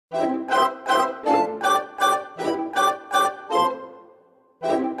Good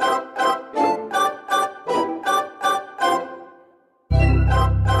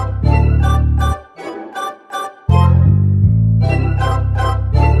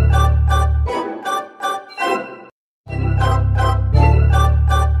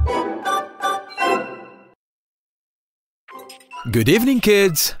evening,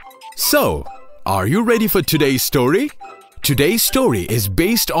 kids. So, are you ready for today's story? Today's story is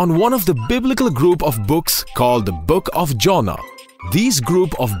based on one of the biblical group of books called the Book of Jonah. This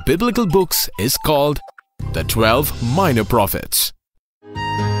group of biblical books is called the 12 Minor Prophets.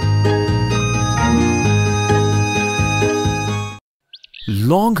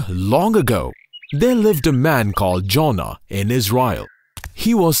 Long ago, there lived a man called Jonah in Israel.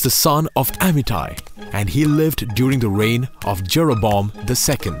 He was the son of Amittai, and he lived during the reign of Jeroboam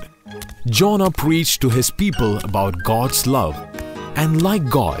II. Jonah preached to his people about God's love, and like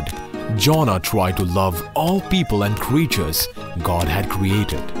God, Jonah tried to love all people and creatures God had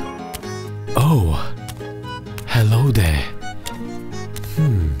created. Oh, hello there.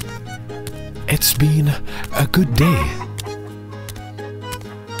 It's been a good day.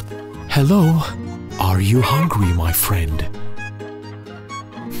 Hello, are you hungry, my friend?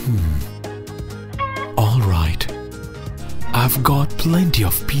 All right. I've got plenty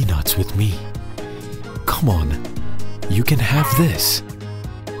of peanuts with me. Come on, you can have this.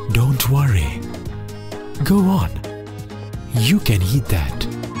 Don't worry. Go on. You can eat that.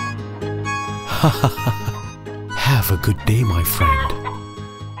 Have a good day, my friend.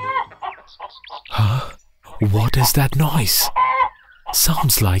 Huh? What is that noise?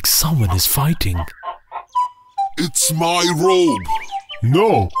 Sounds like someone is fighting. It's my robe.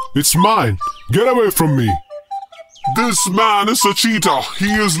 No, it's mine. Get away from me. This man is a cheater. He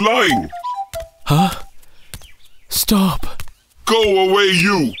is lying. Huh? Stop. Go away,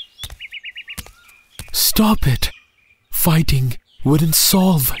 you. Stop it. Fighting wouldn't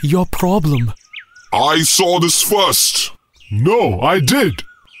solve your problem. I saw this first. No, I did.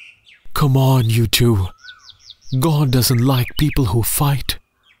 Come on, you two. God doesn't like people who fight.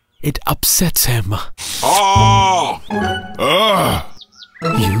 It upsets him.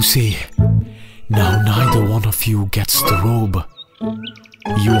 You see, now neither one of you gets the robe.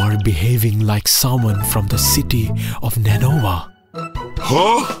 You are behaving like someone from the city of Nineveh.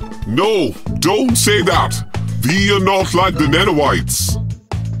 Huh? No, don't say that. We are not like the Ninevites.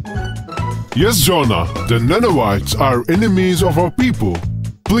 Yes, Jonah, the Ninevites are enemies of our people.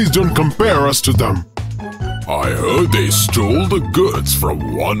 Please don't compare us to them. I heard they stole the goods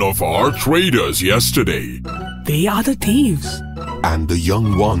from one of our traders yesterday. They are the thieves. And the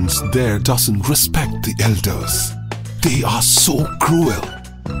young ones there doesn't respect the elders. They are so cruel.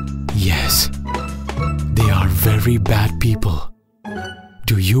 Yes, they are very bad people.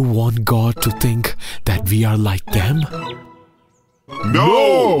 Do you want God to think that we are like them?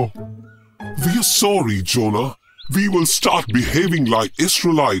 No! We are sorry, Jonah. We will start behaving like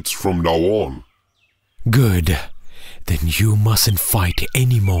Israelites from now on. Good. Then you mustn't fight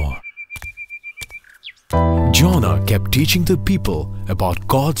anymore. Jonah kept teaching the people about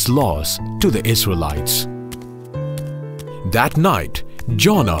God's laws to the Israelites. That night,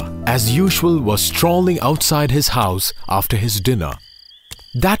 Jonah, as usual, was strolling outside his house after his dinner.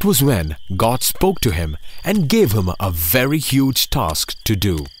 That was when God spoke to him and gave him a very huge task to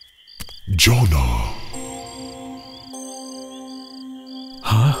do. Jonah.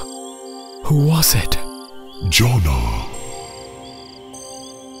 Huh? Who was it? Jonah.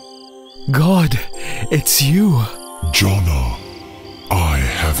 God, it's you. Jonah, I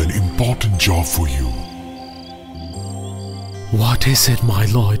have an important job for you. What is it, my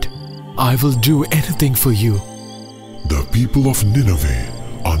Lord? I will do anything for you. The people of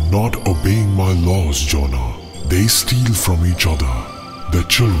Nineveh are not obeying my laws, Jonah. They steal from each other. The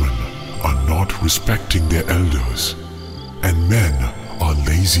children are not respecting their elders. And men are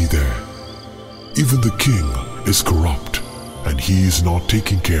lazy there. Even the king is corrupt, and he is not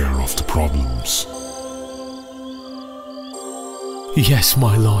taking care of the problems. Yes,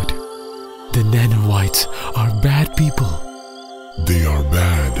 my Lord. The Ninevites are bad people. They are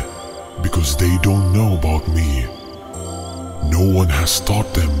bad because they don't know about me. No one has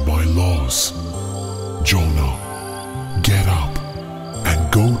taught them my laws. Jonah, get up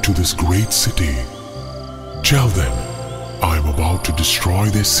and go to this great city. Tell them I am about to destroy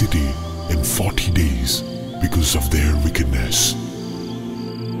their city in 40 days because of their wickedness.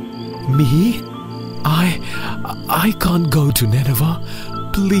 Me? I can't go to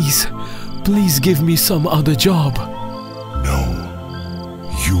Nineveh. Please give me some other job. No,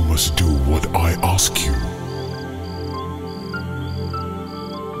 you must do what I ask you.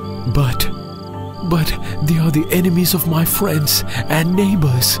 But they are the enemies of my friends and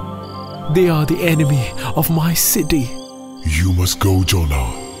neighbors. They are the enemy of my city. You must go,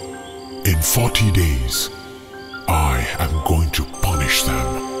 Jonah. In 40 days, I am going to punish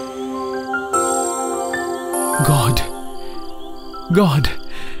them. God,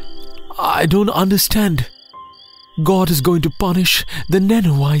 I don't understand. God is going to punish the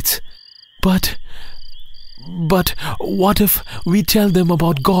Ninevites. But what if we tell them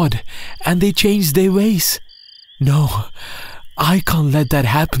about God and they change their ways? No, I can't let that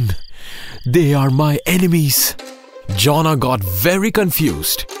happen. They are my enemies. Jonah got very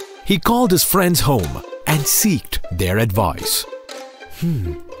confused. He called his friends home and sought their advice.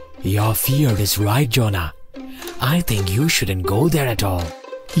 Your fear is right, Jonah. I think you shouldn't go there at all.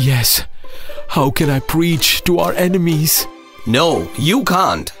 Yes, how can I preach to our enemies? No, you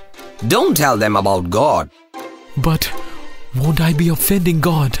can't. Don't tell them about God. But won't I be offending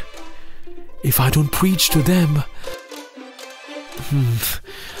God if I don't preach to them?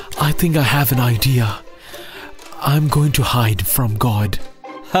 I think I have an idea. I'm going to hide from God.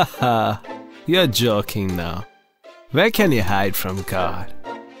 Haha, you're joking now. Where can you hide from God?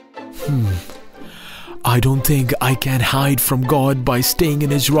 I don't think I can hide from God by staying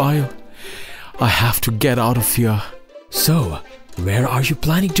in Israel. I have to get out of here. So, where are you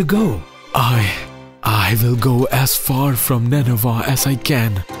planning to go? I will go as far from Nineveh as I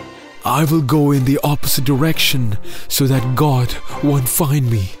can. I will go in the opposite direction so that God won't find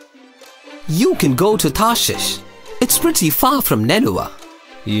me. You can go to Tarshish. It's pretty far from Nineveh.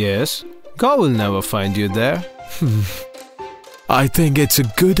 Yes, God will never find you there. I think it's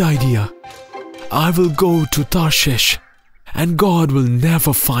a good idea. I will go to Tarshish and God will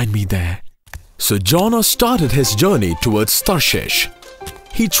never find me there. So Jonah started his journey towards Tarshish.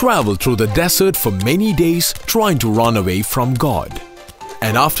 He traveled through the desert for many days trying to run away from God.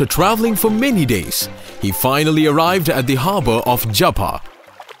 And after traveling for many days, he finally arrived at the harbor of Joppa.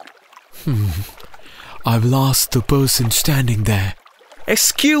 I will ask the person standing there.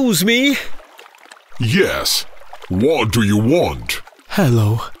 Excuse me? Yes. What do you want?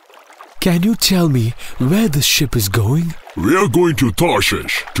 Hello. Can you tell me where the ship is going? We are going to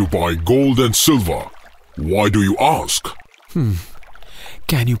Tarshish to buy gold and silver. Why do you ask?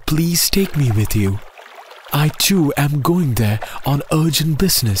 Can you please take me with you? I too am going there on urgent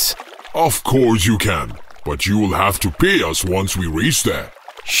business. Of course you can, but you will have to pay us once we reach there.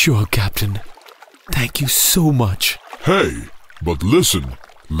 Sure, Captain. Thank you so much. Hey, but listen,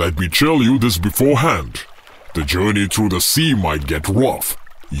 let me tell you this beforehand. The journey through the sea might get rough.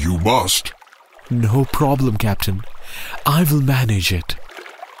 You must. No problem, Captain. I will manage it.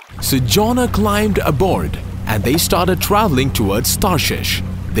 So Jonah climbed aboard and they started traveling towards Tarshish.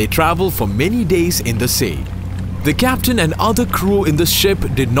 They traveled for many days in the sea. The captain and other crew in the ship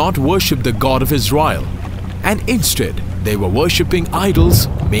did not worship the God of Israel, and instead they were worshipping idols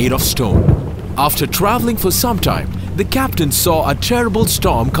made of stone. After traveling for some time, the captain saw a terrible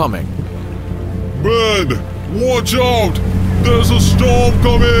storm coming. Men, watch out! There's a storm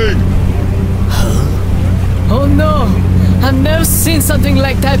coming! Oh no! I've never seen something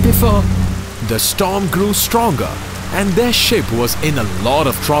like that before. The storm grew stronger and their ship was in a lot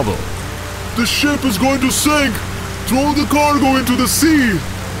of trouble. The ship is going to sink! Throw the cargo into the sea!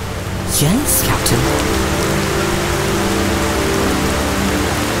 Yes, Captain.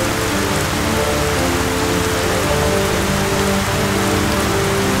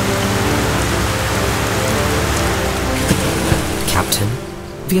 Captain,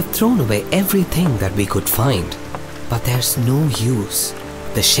 we have thrown away everything that we could find, but there's no use.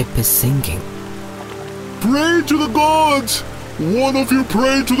 The ship is sinking. Pray to the gods! One of you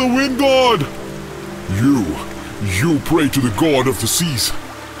pray to the wind god! You pray to the god of the seas,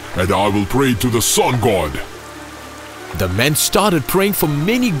 and I will pray to the sun god. The men started praying for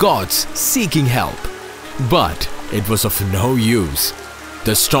many gods, seeking help. But it was of no use.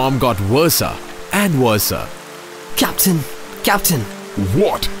 The storm got worse and worse. Captain!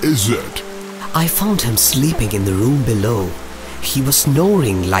 What is it? I found him sleeping in the room below. He was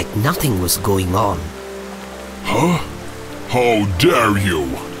snoring like nothing was going on. Huh? How dare you?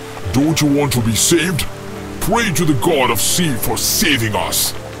 Don't you want to be saved? Pray to the god of sea for saving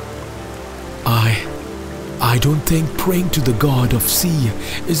us. I don't think praying to the god of sea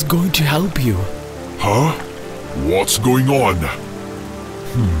is going to help you. Huh? What's going on?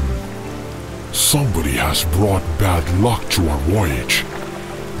 Somebody has brought bad luck to our voyage.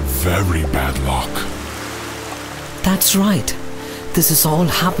 Very bad luck. That's right. This is all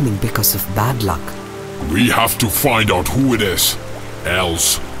happening because of bad luck. We have to find out who it is.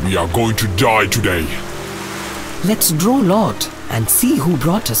 Else, we are going to die today. Let's draw lot and see who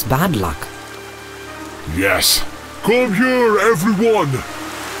brought us bad luck. Yes. Come here, everyone.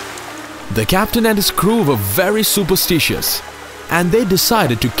 The captain and his crew were very superstitious, and they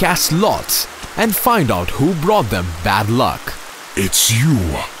decided to cast lots and find out who brought them bad luck. It's you.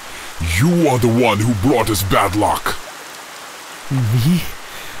 You are the one who brought us bad luck. Me?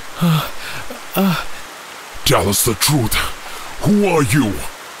 Tell us the truth. Who are you?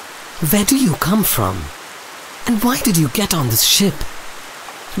 Where do you come from? And why did you get on this ship?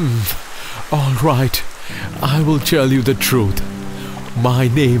 All right, I will tell you the truth. My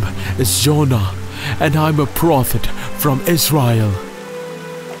name is Jonah, and I'm a prophet from Israel.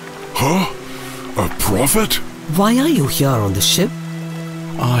 Huh? A prophet? Why are you here on the ship?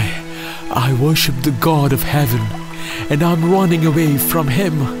 I worship the God of heaven, and I'm running away from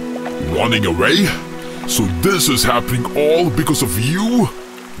him. Running away? So this is happening all because of you?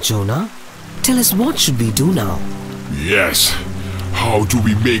 Jonah, tell us, what should we do now? Yes. How do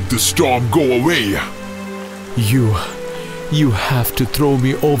we make the storm go away? You have to throw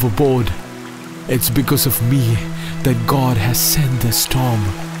me overboard. It's because of me that God has sent the storm.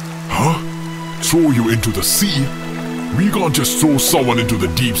 Huh? Throw you into the sea? We can't just throw someone into the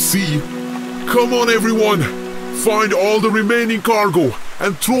deep sea. Come on, everyone. Find all the remaining cargo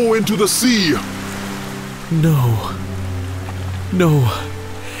and throw into the sea. No,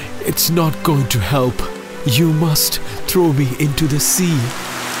 it's not going to help. You must throw me into the sea.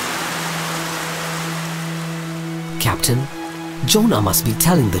 Captain, Jonah must be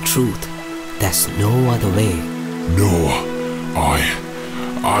telling the truth. There's no other way. No,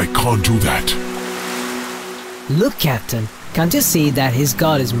 I can't do that. Look, Captain, can't you see that his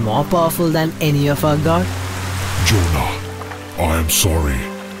God is more powerful than any of our God? Jonah, I am sorry.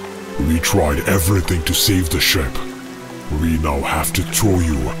 We tried everything to save the ship. We now have to throw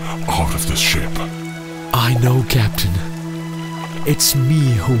you out of the ship. I know, Captain. It's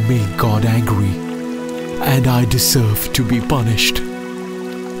me who made God angry, and I deserve to be punished.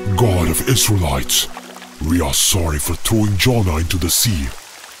 God of Israelites, we are sorry for throwing Jonah into the sea.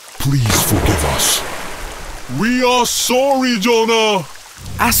 Please forgive us. We are sorry, Jonah!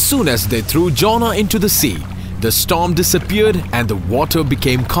 As soon as they threw Jonah into the sea, the storm disappeared and the water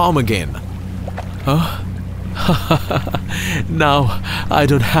became calm again. Huh? Now I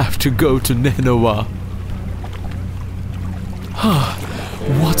don't have to go to Nineveh.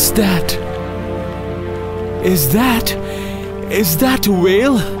 What's that? Is that a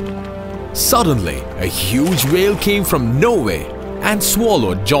whale? Suddenly, a huge whale came from nowhere and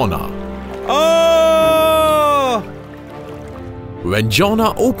swallowed Jonah. When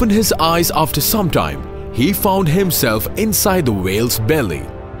Jonah opened his eyes after some time, he found himself inside the whale's belly.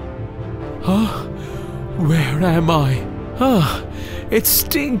 Where am I? It's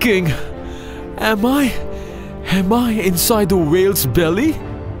stinking. Am I inside the whale's belly?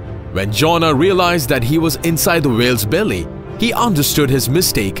 When Jonah realized that he was inside the whale's belly, he understood his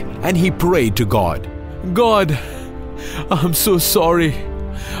mistake and he prayed to God. God, I'm so sorry.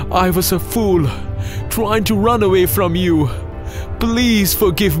 I was a fool, trying to run away from you. Please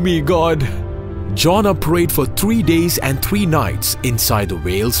forgive me, God. Jonah prayed for 3 days and 3 nights inside the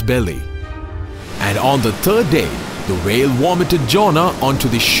whale's belly. And on the 3rd day, the whale vomited Jonah onto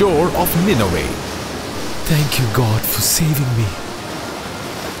the shore of Nineveh. Thank you, God, for saving me.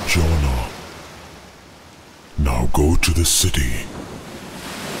 Jonah, now go to the city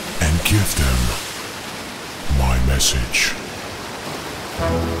and give them my message.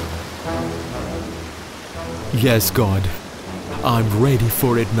 Yes, God. I'm ready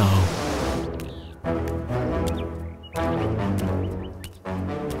for it now.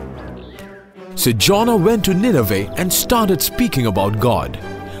 So Jonah went to Nineveh and started speaking about God.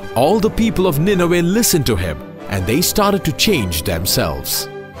 All the people of Nineveh listened to him and they started to change themselves.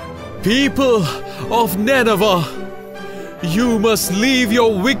 People of Nineveh, you must leave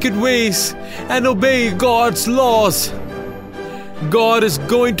your wicked ways and obey God's laws. God is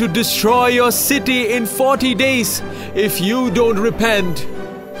going to destroy your city in 40 days if you don't repent.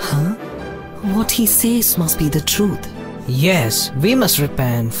 Huh? What he says must be the truth. Yes, we must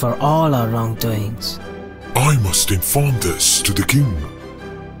repent for all our wrongdoings. I must inform this to the king.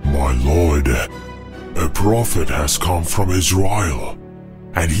 My lord, a prophet has come from Israel,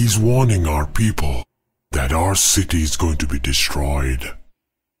 and he's warning our people that our city is going to be destroyed.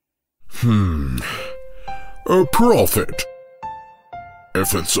 A prophet?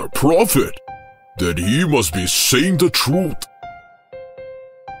 If it's a prophet, then he must be saying the truth.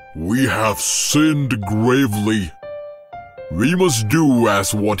 We have sinned gravely. We must do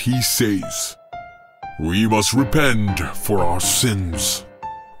as what he says. We must repent for our sins.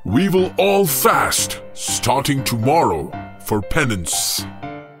 We will all fast, starting tomorrow, for penance.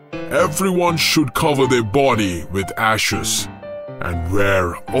 Everyone should cover their body with ashes and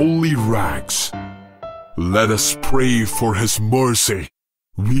wear only rags. Let us pray for his mercy.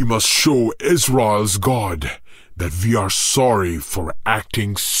 We must show Israel's God that we are sorry for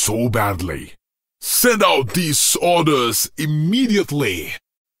acting so badly. Send out these orders immediately.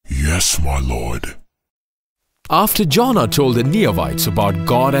 Yes, my lord. After Jonah told the Ninevites about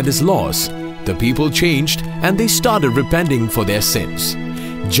God and his laws, the people changed and they started repenting for their sins.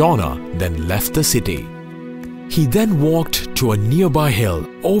 Jonah then left the city. He then walked to a nearby hill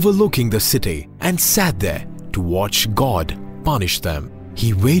overlooking the city and sat there to watch God punish them.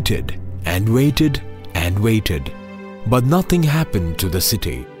 He waited and waited and waited, but nothing happened to the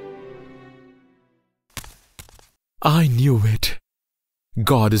city. I knew it.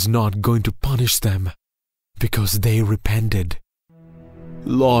 God is not going to punish them because they repented.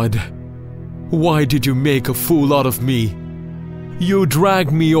 Lord, why did you make a fool out of me? You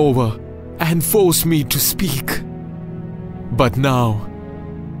dragged me over and forced me to speak. But now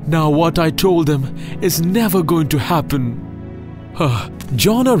what I told them is never going to happen.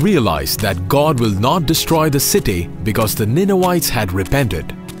 Jonah realized that God will not destroy the city because the Ninevites had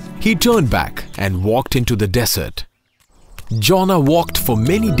repented. He turned back and walked into the desert. Jonah walked for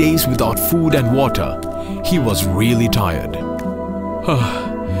many days without food and water. He was really tired.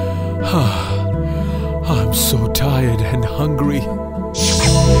 I'm so tired and hungry.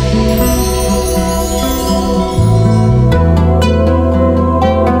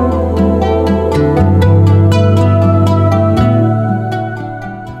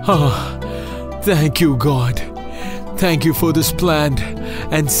 Thank you, God. Thank you for this plant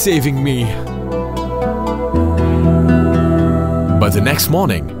and saving me. But the next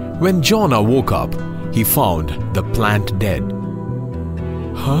morning, when Jonah woke up, he found the plant dead.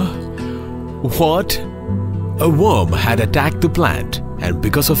 What? A worm had attacked the plant, and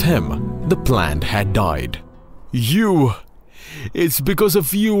because of him, the plant had died. It's because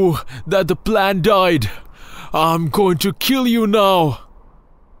of you that the plant died. I'm going to kill you now.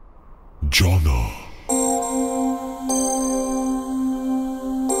 Jonah.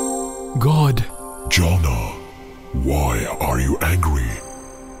 God. Jonah, why are you angry?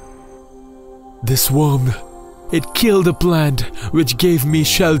 This worm, it killed the plant which gave me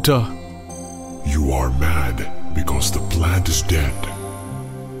shelter. You are mad because the plant is dead.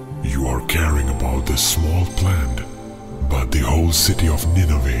 You are caring about this small plant, but the whole city of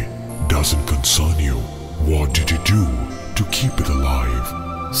Nineveh doesn't concern you. What did you do to keep it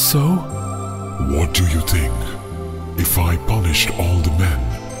alive? So? What do you think? If I punished all the men,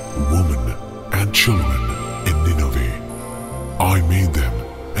 women, and children in Nineveh, I made them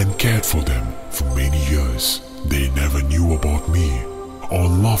and cared for them for many years. They never knew about me or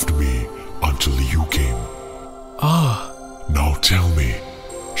loved me until you came. Now tell me,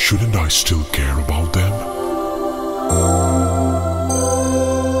 shouldn't I still care about them?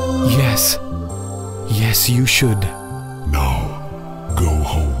 Yes, you should. Now, go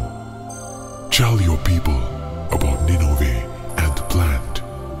home. Tell your people about Nineveh and the plant.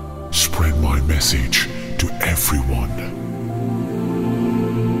 Spread my message to everyone.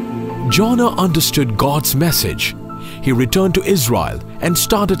 Jonah understood God's message. He returned to Israel and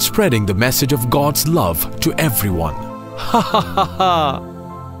started spreading the message of God's love to everyone.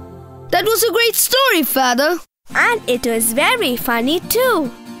 That was a great story, Father. And it was very funny too.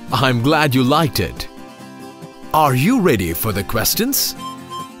 I'm glad you liked it. Are you ready for the questions?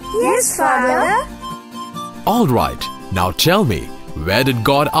 Yes, Father. All right, now tell me, where did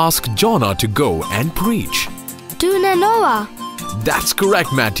God ask Jonah to go and preach? To Nineveh. That's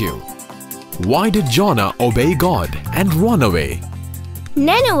correct, Matthew. Why did Jonah obey God and run away?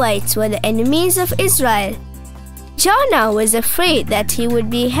 Ninevites were the enemies of Israel. Jonah was afraid that he would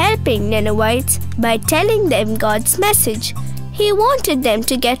be helping Ninevites by telling them God's message. He wanted them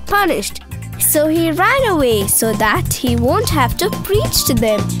to get punished, so he ran away so that he won't have to preach to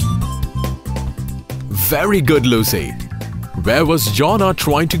them. Very good, Lucy. Where was Jonah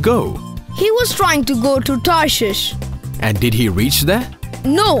trying to go? He was trying to go to Tarshish. And did he reach there?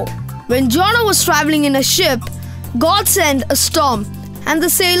 No. When Jonah was traveling in a ship, God sent a storm, and the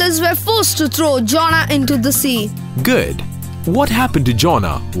sailors were forced to throw Jonah into the sea. Good. What happened to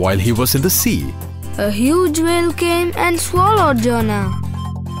Jonah while he was in the sea? A huge whale came and swallowed Jonah.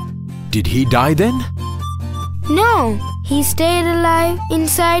 Did he die then? No, he stayed alive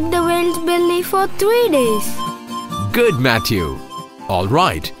inside the whale's belly for 3 days. Good, Matthew. All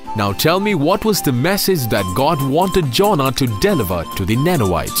right, now tell me, what was the message that God wanted Jonah to deliver to the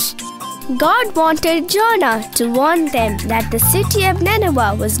Ninevites? God wanted Jonah to warn them that the city of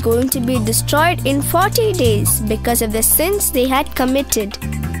Nineveh was going to be destroyed in 40 days because of the sins they had committed.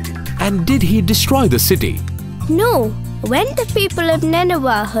 And did he destroy the city? No. When the people of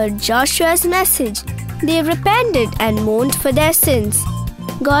Nineveh heard Joshua's message, they repented and mourned for their sins.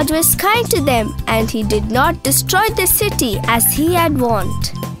 God was kind to them and he did not destroy the city as he had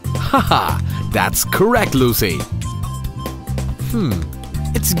warned. Haha, that's correct, Lucy.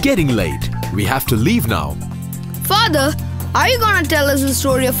 It's getting late. We have to leave now. Father, are you gonna tell us the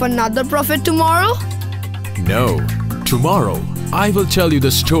story of another prophet tomorrow? No. Tomorrow, I will tell you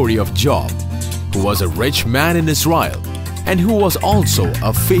the story of Job, who was a rich man in Israel and who was also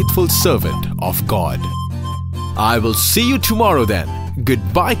a faithful servant of God. I will see you tomorrow then.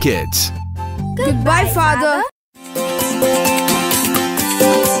 Goodbye, kids. Goodbye, Father.